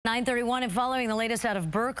9:31 and following the latest out of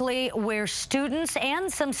Berkeley, where students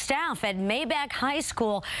and some staff at Maybeck High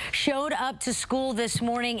School showed up to school this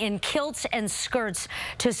morning in kilts and skirts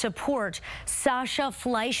to support Sasha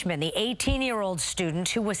Fleishman, the 18-year-old student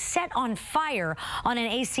who was set on fire on an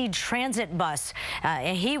AC transit bus.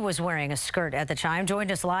 He was wearing a skirt at the time.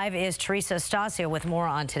 Joined us live is Teresa Stasio with more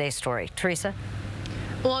on today's story. Teresa?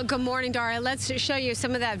 Well, good morning, Dara. Let's show you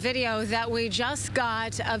some of that video that we just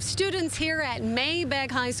got of students here at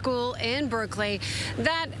Maybeck High School in Berkeley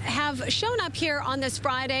that have shown up here on this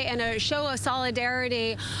Friday in a show of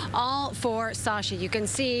solidarity, all for Sasha. You can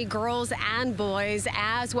see girls and boys,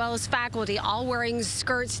 as well as faculty, all wearing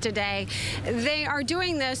skirts today. They are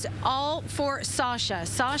doing this all for Sasha.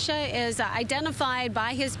 Sasha is identified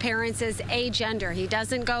by his parents as agender. He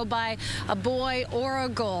doesn't go by a boy or a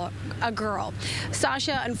girl.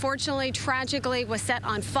 Sasha, unfortunately, tragically, was set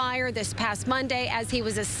on fire this past Monday as he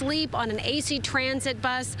was asleep on an AC transit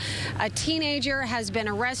bus. A teenager has been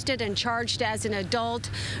arrested and charged as an adult,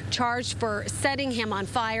 charged for setting him on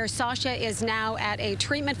fire. Sasha is now at a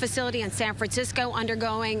treatment facility in San Francisco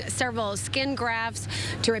undergoing several skin grafts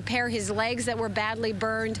to repair his legs that were badly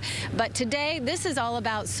burned. But today, this is all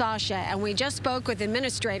about Sasha, and we just spoke with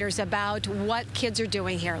administrators about what kids are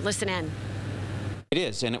doing here. Listen in. It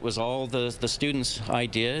is, and it was all the students'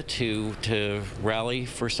 idea to rally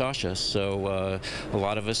for Sasha. So a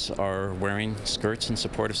lot of us are wearing skirts in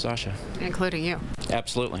support of Sasha. Including you.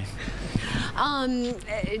 Absolutely.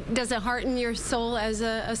 Does it hearten your soul as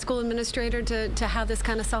a school administrator to have this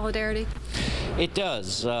kind of solidarity? It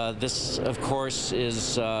does. This, of course,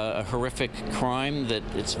 is a horrific crime that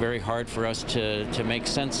it's very hard for us to make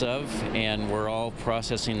sense of, and we're all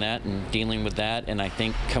processing that and dealing with that, and I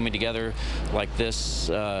think coming together like this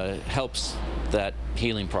helps that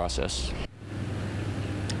healing process.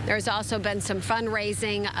 There's also been some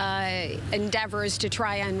fundraising endeavors to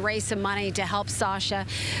try and raise some money to help Sasha.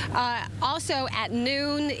 Also at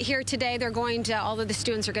noon here today, all of the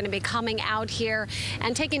students are going to be coming out here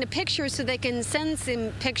and taking a picture so they can send some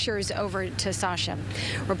pictures over to Sasha.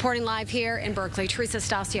 Reporting live here in Berkeley, Teresa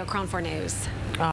Stasio, Crown 4 News.